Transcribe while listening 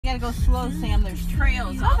gotta go slow, Sam. There's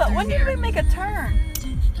trails. Oh, but when did we make a turn?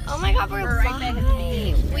 Oh my God, we're right back at the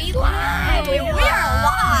beginning. We live. We are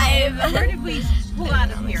live. Where did we pull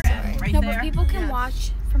out of here at? Right No, there? but people can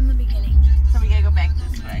watch from the beginning. So we gotta go back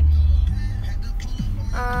this way.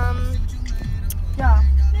 Yeah. Go.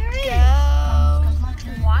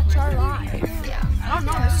 Watch our live. Yeah. I don't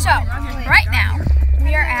know. So, right now,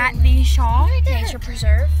 we are at the Shaw Nature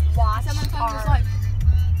Preserve. Watch our live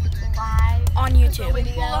on YouTube.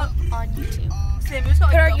 Video on YouTube.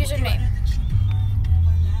 Put our username.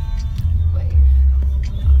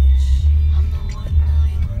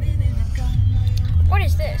 What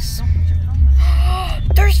is this?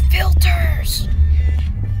 There's filters.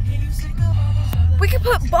 We could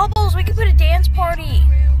put bubbles. We could put a dance party.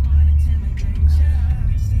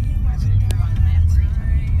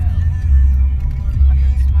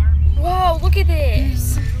 Whoa, look at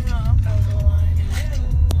this.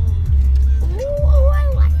 Ooh,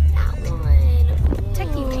 I like that one.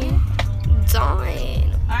 Techie, man.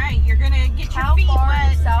 Done. Alright, you're gonna get your How feet far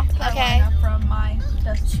wet. is South Carolina from my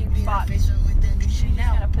spot?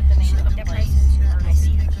 Now, gotta put the name of the place.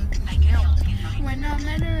 When I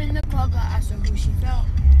met her in the club, I asked her who she felt.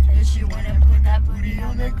 Said she wanna put that booty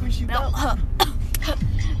on her cushy belt.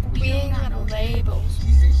 We ain't got no labels.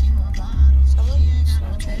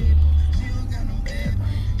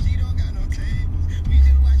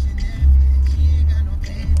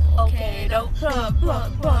 Okay, don't plug.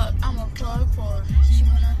 I'm a plug for her. She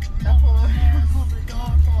wanna hold the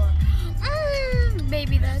door for her.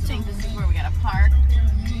 Baby, I that's think this is where we gotta park.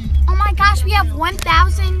 Oh my gosh, we have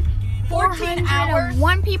 14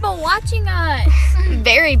 1,401 people watching us.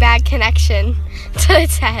 Very bad connection to the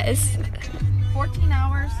test. 14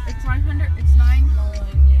 hours. It's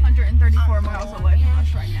 934 miles away from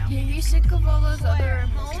us right now. Are you sick of all those other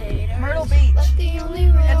Myrtle Beach. But the only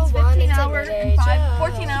real It's one 15 is hours and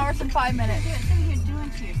 14 hours and 5 minutes. What are you doing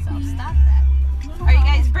to yourself? Stop that. Are you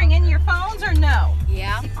guys bringing your phones or no?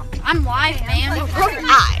 Yeah. I'm live, man. Live.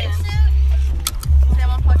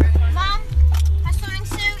 Mom, my swimming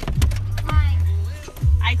suit. My.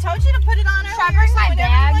 I told you to put it on earlier. Should I bring so my when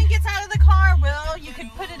bag? everyone gets out of the car, Will, you can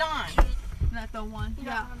put it on. Not the one.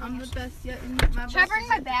 Yeah, I'm the best yet. Should I bring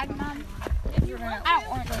my bag, Mom? I don't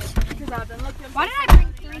want this. Because I've been looking. Why did I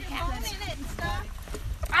bring 3 Phone cats? in it and stuff.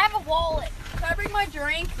 I have a wallet. Can I bring my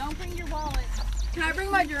drink? Don't bring your wallet. Can I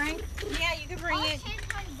bring my drink? Yeah, you can bring it.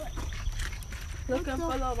 Looking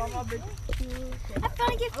for love. I'm a big. I'm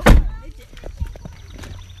gonna get.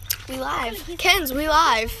 We live. Kens, we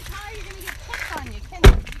live. How are you gonna get picked on you? Can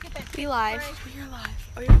you get that? We live. You're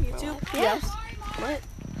live. Are you on YouTube? Yes. What?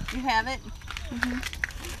 You have it?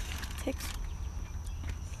 Ticks.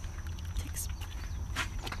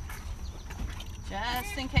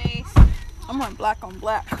 Just in case. I'm on black on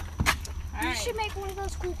black. All You right. should make one of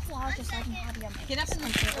those cool collages like in Hobby Lobby. Get up in the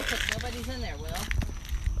table because nobody's in there, Will.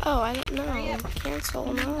 Oh, I don't know.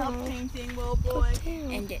 Cancel. No. Painting, will boy.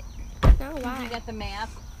 Damn. End it. No, You why? got the map.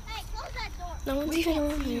 Hey, close that door. No one's even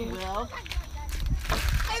on You here. will.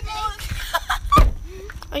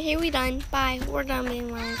 Okay, we done. Bye. We're done being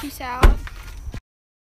live. Peace out.